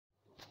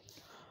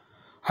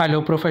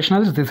Hello,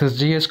 professionals. This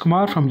is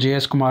Gskumar from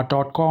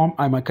gskumar.com.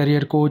 I'm a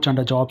career coach and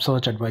a job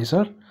search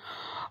advisor.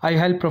 I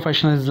help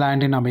professionals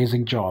land in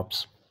amazing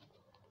jobs.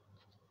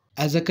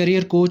 As a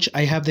career coach,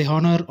 I have the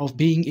honor of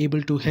being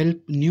able to help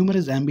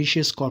numerous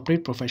ambitious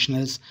corporate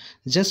professionals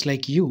just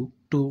like you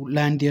to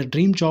land their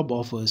dream job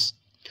offers.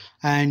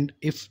 And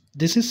if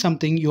this is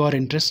something you are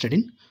interested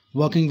in,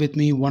 working with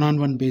me one on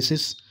one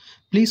basis,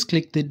 please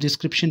click the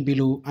description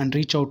below and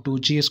reach out to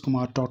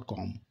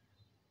gskumar.com.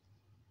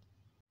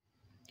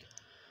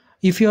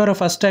 If you are a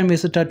first time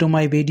visitor to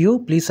my video,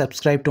 please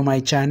subscribe to my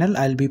channel.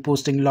 I'll be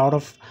posting a lot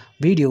of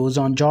videos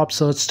on job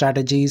search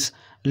strategies,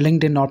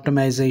 LinkedIn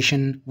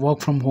optimization, work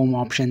from home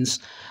options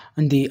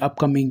in the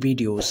upcoming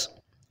videos.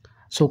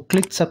 So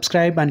click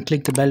subscribe and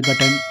click the bell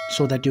button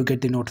so that you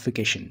get the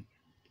notification.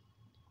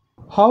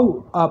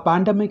 How a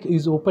pandemic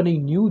is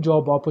opening new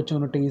job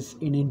opportunities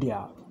in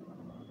India.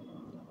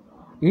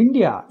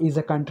 India is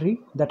a country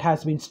that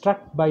has been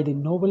struck by the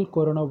novel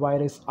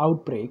coronavirus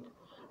outbreak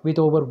with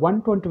over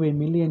 120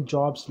 million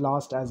jobs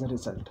lost as a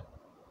result.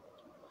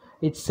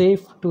 It's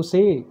safe to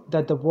say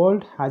that the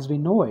world as we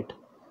know it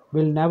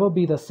will never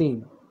be the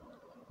same.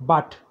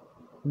 But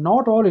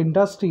not all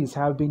industries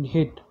have been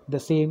hit the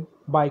same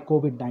by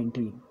COVID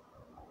 19.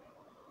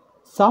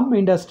 Some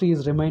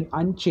industries remain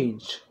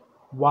unchanged,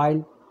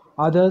 while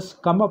others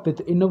come up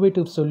with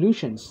innovative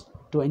solutions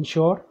to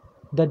ensure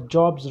that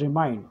jobs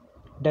remain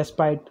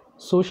despite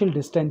social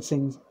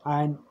distancing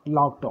and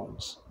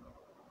lockdowns.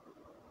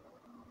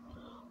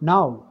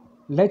 Now,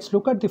 let's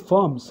look at the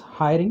firms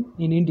hiring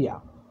in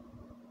India.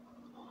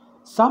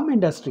 Some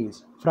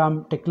industries,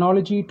 from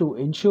technology to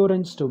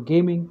insurance to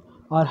gaming,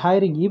 are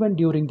hiring even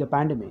during the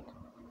pandemic.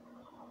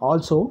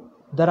 Also,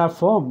 there are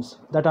firms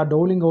that are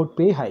doling out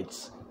pay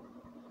hikes.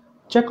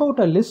 Check out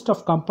a list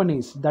of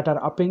companies that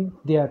are upping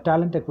their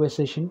talent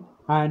acquisition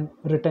and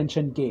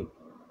retention game.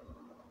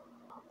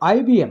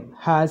 IBM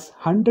has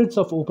hundreds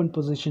of open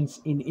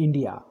positions in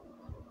India,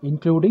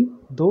 including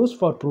those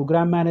for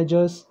program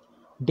managers,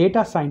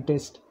 data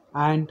scientists,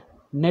 and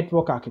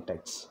network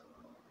architects.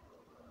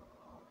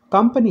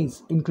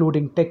 Companies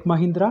including Tech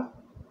Mahindra,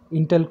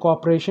 Intel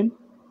Corporation,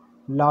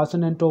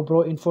 Larsen &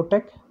 Toubro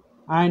Infotech,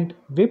 and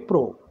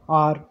Wipro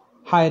are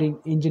hiring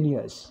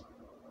engineers.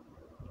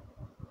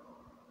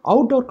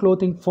 Outdoor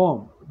clothing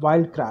firm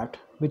Wildcraft,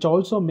 which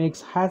also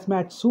makes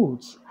hazmat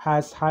suits,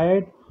 has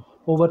hired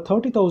over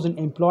 30,000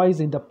 employees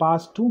in the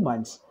past 2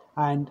 months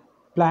and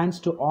plans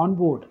to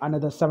onboard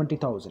another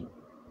 70,000.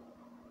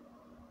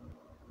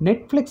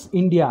 Netflix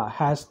India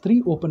has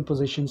 3 open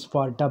positions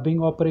for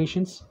dubbing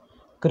operations,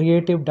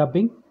 creative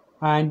dubbing,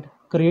 and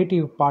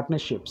creative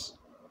partnerships,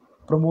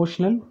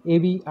 promotional,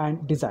 AV,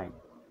 and design.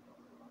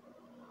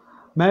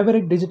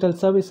 Maverick Digital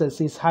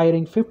Services is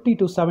hiring 50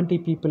 to 70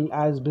 people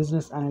as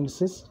business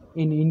analysts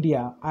in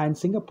India and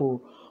Singapore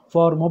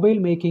for mobile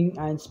making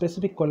and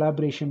specific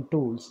collaboration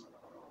tools.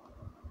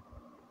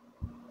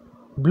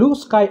 Blue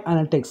Sky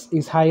Analytics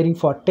is hiring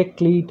for tech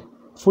lead,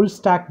 full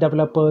stack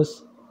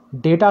developers,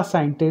 data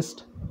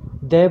scientists,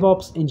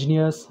 DevOps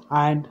engineers,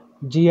 and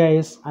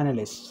GIS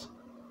analysts.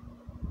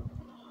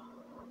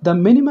 The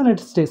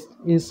Minimalist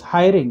is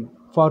hiring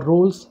for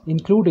roles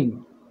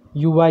including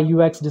UI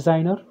UX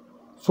designer,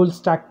 full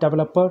stack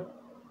developer,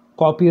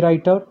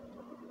 copywriter,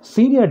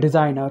 senior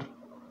designer,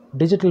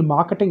 digital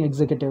marketing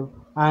executive,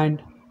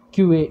 and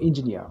QA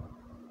engineer.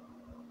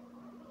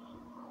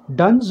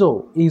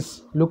 Dunzo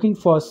is looking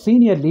for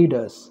senior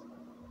leaders,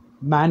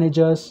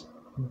 managers,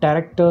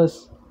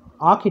 directors,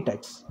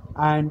 architects,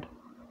 and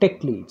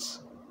tech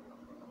leads.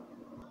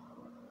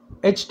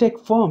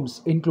 EdTech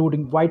firms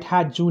including White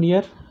Hat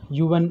Junior,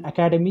 UN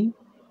Academy,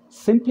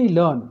 Simply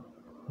Learn,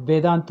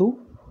 Vedantu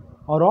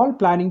are all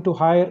planning to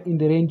hire in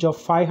the range of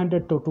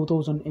 500 to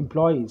 2000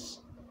 employees,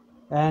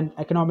 and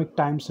Economic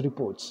Times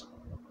reports.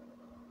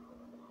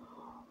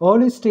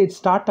 Early stage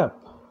startup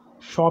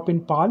Shop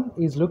in Pal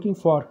is looking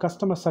for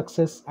customer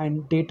success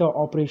and data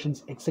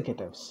operations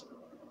executives.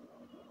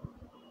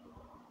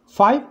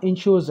 5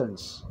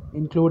 insurers,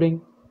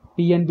 including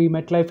PNB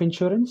MetLife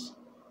Insurance,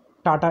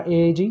 Tata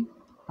AIG,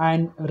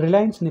 and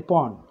Reliance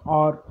Nippon,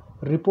 are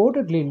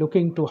reportedly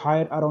looking to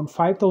hire around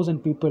 5,000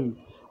 people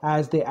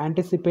as they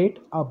anticipate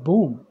a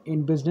boom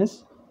in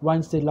business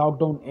once the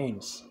lockdown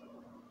ends.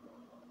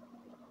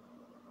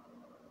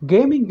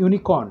 Gaming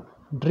unicorn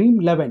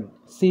Dream11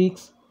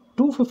 seeks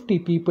 250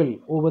 people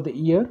over the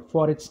year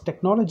for its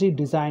technology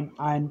design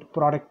and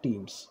product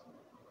teams.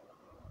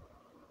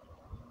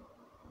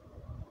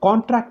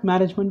 Contract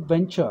management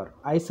venture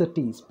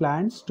iCertis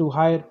plans to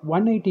hire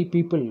 180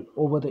 people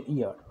over the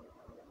year.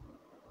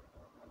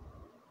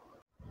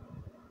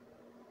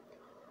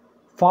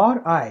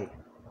 Far Eye,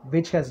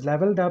 which has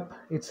leveled up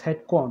its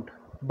headcount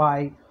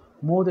by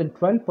more than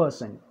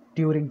 12%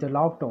 during the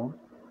lockdown,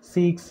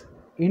 seeks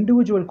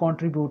individual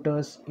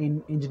contributors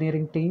in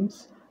engineering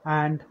teams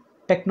and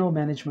techno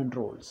management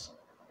roles.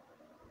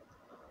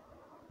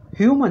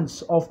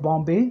 Humans of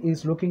Bombay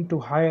is looking to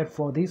hire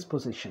for these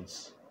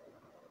positions: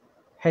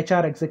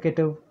 HR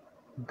executive,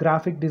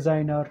 graphic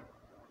designer,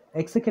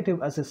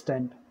 executive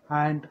assistant,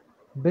 and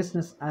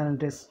business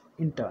analyst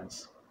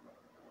interns.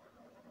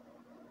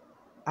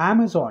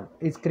 Amazon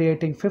is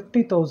creating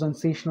 50,000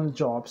 seasonal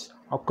jobs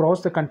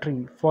across the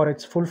country for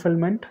its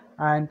fulfillment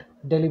and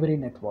delivery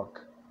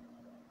network.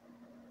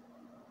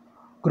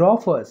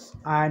 Grofers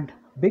and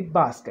Big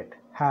Basket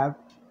have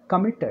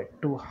committed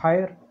to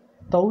hire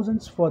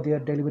thousands for their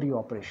delivery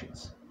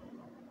operations.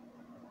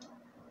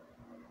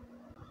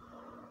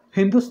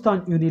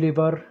 Hindustan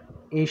Unilever,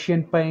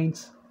 Asian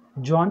Paints,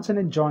 Johnson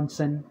and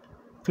Johnson,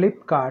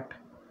 Flipkart,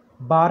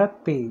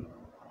 Bharat Pay,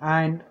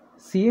 and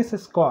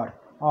CSS Corp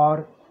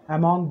are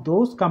among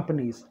those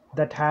companies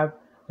that have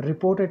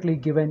reportedly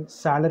given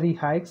salary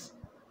hikes,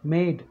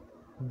 made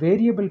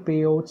variable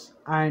payouts,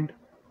 and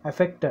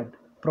affected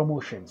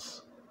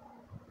promotions.